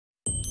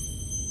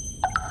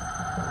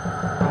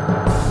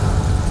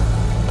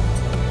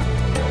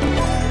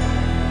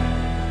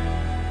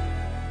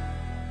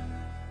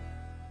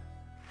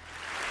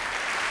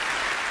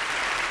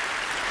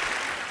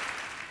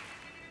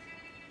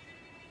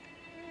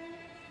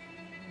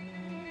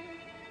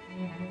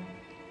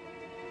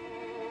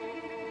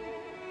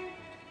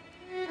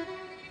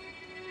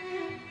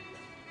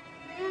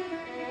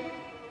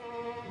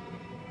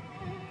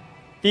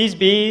These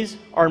bees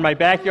are in my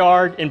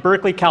backyard in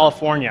Berkeley,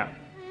 California.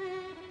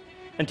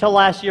 Until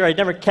last year, I'd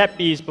never kept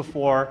bees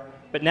before,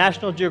 but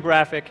National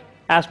Geographic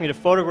asked me to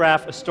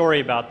photograph a story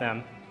about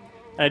them.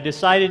 And I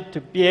decided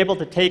to be able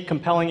to take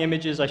compelling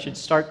images, I should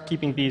start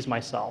keeping bees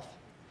myself.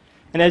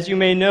 And as you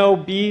may know,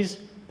 bees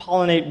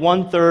pollinate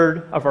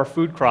 1/3 of our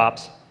food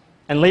crops,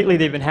 and lately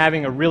they've been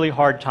having a really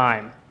hard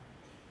time.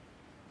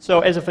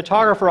 So as a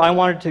photographer, I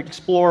wanted to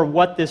explore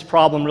what this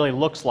problem really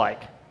looks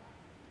like.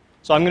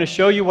 So I'm going to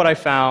show you what I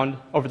found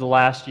over the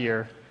last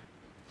year.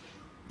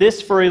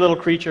 This furry little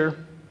creature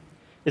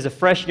is a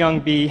fresh young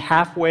bee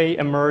halfway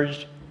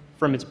emerged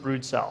from its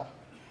brood cell.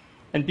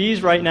 And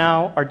bees right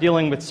now are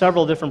dealing with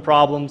several different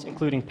problems,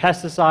 including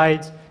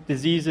pesticides,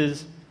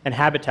 diseases, and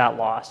habitat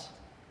loss.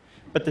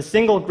 But the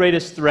single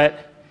greatest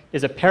threat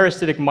is a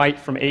parasitic mite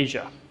from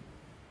Asia,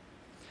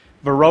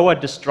 Varroa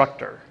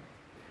destructor.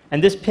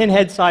 And this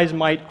pinhead-sized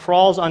mite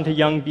crawls onto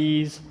young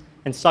bees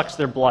and sucks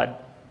their blood.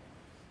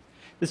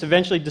 This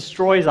eventually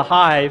destroys a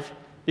hive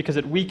because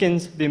it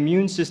weakens the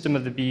immune system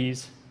of the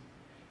bees,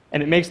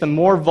 and it makes them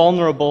more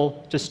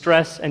vulnerable to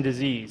stress and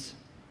disease.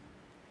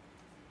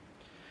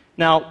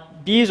 Now,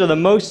 bees are the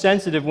most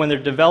sensitive when they're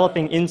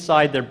developing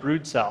inside their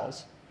brood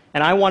cells,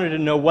 and I wanted to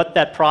know what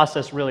that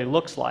process really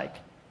looks like.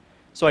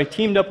 So I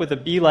teamed up with a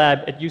bee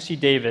lab at UC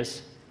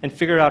Davis and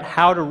figured out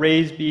how to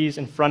raise bees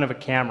in front of a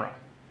camera.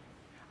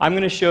 I'm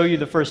going to show you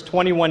the first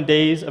 21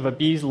 days of a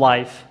bee's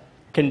life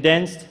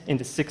condensed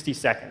into 60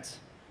 seconds.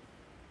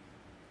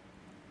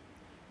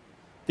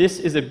 This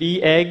is a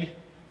bee egg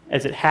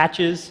as it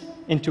hatches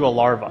into a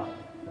larva.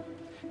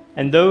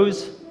 And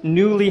those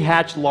newly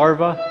hatched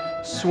larvae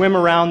swim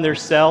around their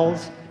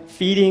cells,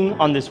 feeding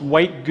on this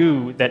white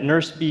goo that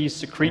nurse bees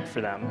secrete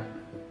for them.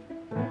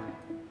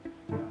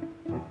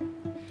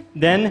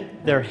 Then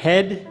their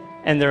head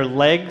and their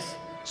legs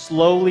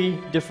slowly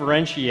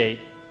differentiate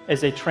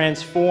as they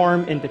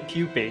transform into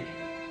pupae.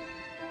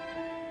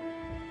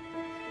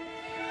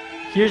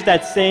 Here's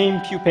that same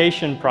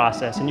pupation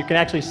process, and you can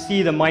actually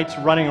see the mites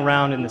running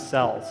around in the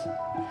cells.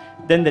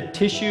 Then the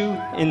tissue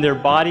in their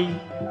body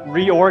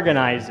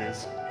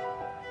reorganizes,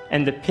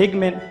 and the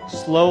pigment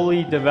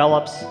slowly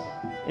develops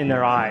in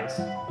their eyes.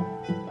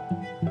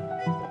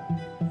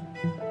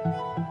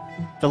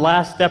 The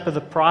last step of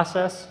the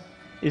process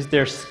is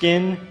their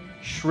skin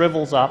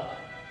shrivels up,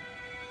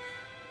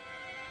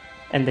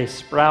 and they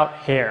sprout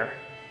hair.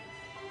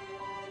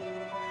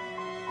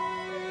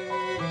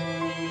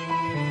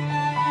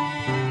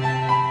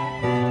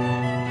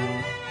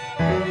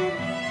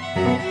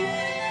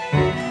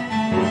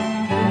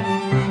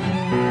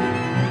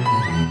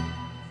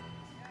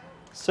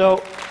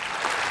 So,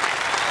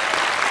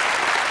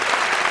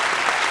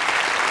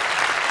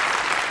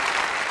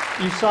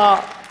 you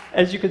saw,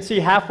 as you can see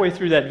halfway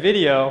through that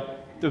video,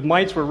 the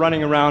mites were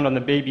running around on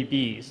the baby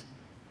bees.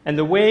 And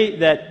the way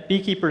that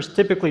beekeepers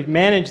typically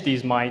manage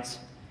these mites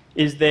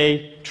is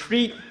they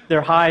treat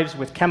their hives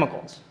with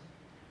chemicals.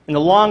 In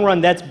the long run,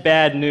 that's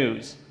bad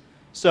news.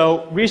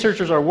 So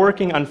researchers are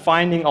working on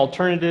finding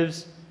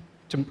alternatives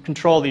to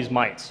control these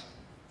mites.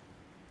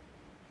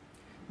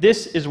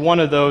 This is one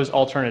of those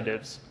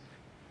alternatives.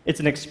 It's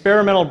an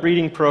experimental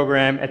breeding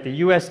program at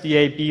the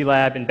USDA Bee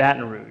Lab in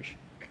Baton Rouge.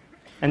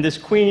 And this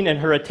queen and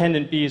her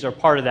attendant bees are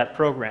part of that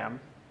program.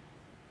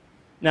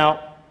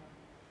 Now,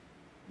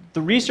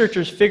 the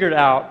researchers figured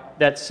out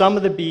that some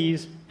of the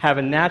bees have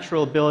a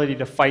natural ability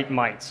to fight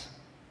mites.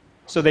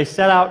 So they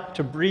set out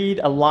to breed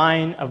a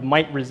line of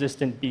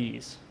mite-resistant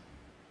bees.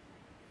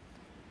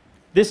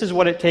 This is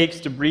what it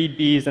takes to breed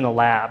bees in a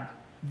lab.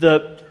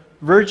 The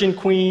virgin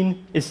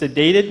queen is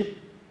sedated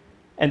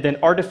and then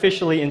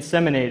artificially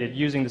inseminated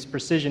using this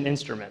precision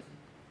instrument.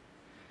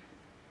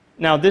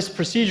 Now, this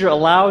procedure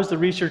allows the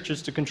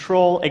researchers to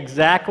control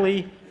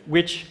exactly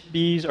which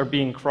bees are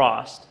being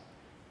crossed.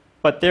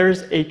 But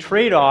there's a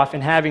trade-off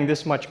in having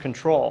this much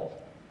control.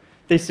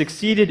 They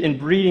succeeded in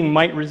breeding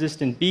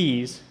mite-resistant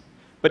bees,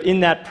 but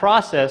in that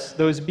process,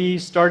 those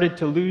bees started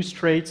to lose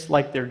traits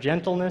like their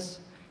gentleness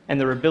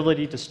and their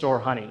ability to store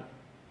honey.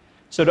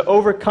 So to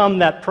overcome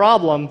that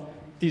problem,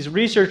 these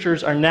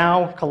researchers are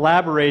now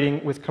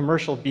collaborating with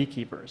commercial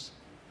beekeepers.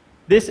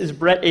 This is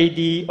Brett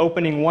A.D.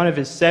 opening one of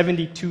his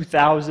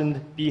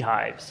 72,000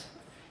 beehives.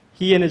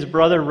 He and his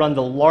brother run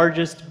the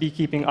largest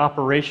beekeeping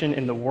operation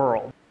in the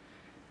world.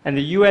 And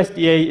the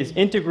USDA is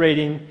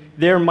integrating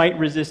their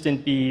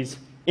mite-resistant bees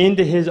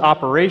into his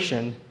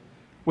operation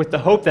with the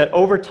hope that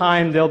over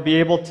time they'll be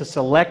able to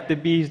select the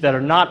bees that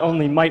are not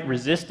only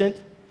mite-resistant,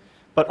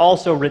 but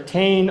also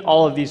retain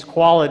all of these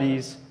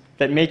qualities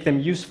that make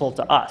them useful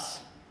to us.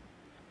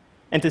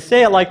 And to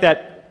say it like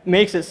that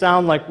makes it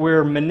sound like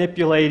we're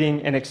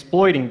manipulating and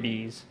exploiting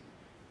bees.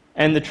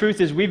 And the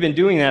truth is we've been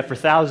doing that for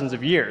thousands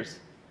of years.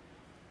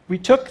 We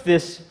took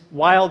this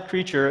wild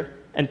creature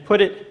and put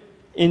it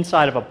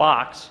inside of a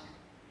box,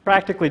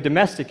 practically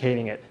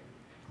domesticating it.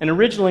 And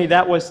originally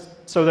that was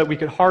so that we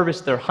could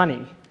harvest their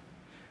honey.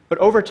 But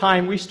over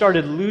time we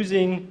started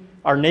losing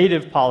our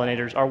native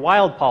pollinators, our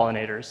wild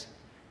pollinators.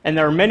 And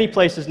there are many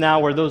places now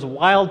where those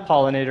wild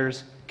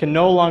pollinators can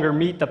no longer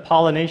meet the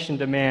pollination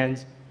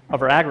demands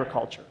of our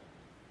agriculture.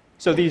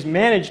 So these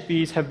managed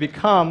bees have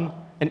become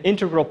an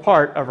integral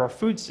part of our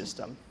food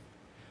system.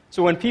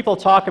 So when people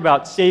talk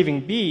about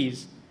saving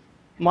bees,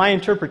 my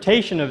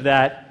interpretation of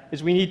that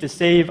is we need to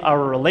save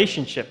our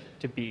relationship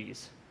to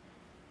bees.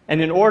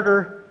 And in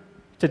order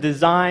to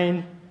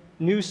design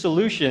new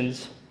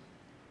solutions,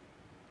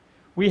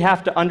 we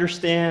have to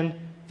understand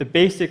the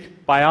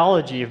basic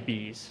biology of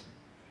bees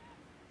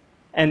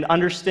and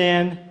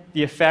understand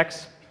the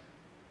effects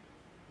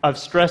of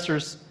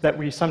stressors that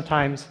we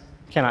sometimes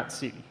cannot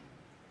see.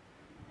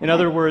 In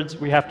other words,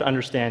 we have to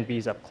understand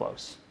bees up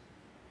close.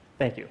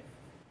 Thank you.